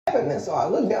sudden. And so I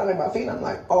look down at my feet and I'm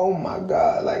like, oh my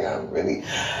God, like I'm really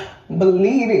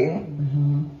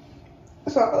bleeding.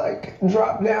 So I like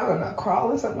drop down and I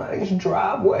crawl in somebody's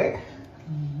driveway.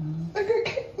 Like, I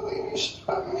can't believe you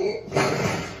shot me.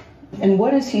 And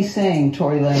what is he saying,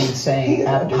 Tory Lanez saying He's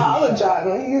after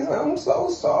apologizing. He's, I'm so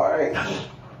sorry.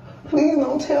 Please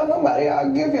don't tell nobody.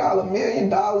 I'll give y'all $1 million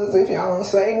if y'all don't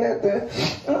say nothing.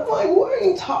 And I'm like, what are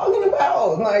you talking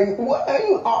about? Like, what are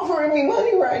you offering me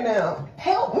money right now?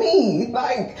 Help me.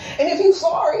 Like, and if you're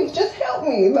sorry, just help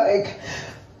me. Like,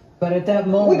 but at that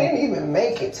moment, we didn't even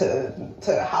make it to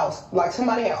the house. Like,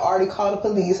 somebody had already called the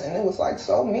police, and it was like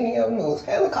so many of them. It was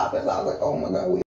helicopters. I was like, oh my God,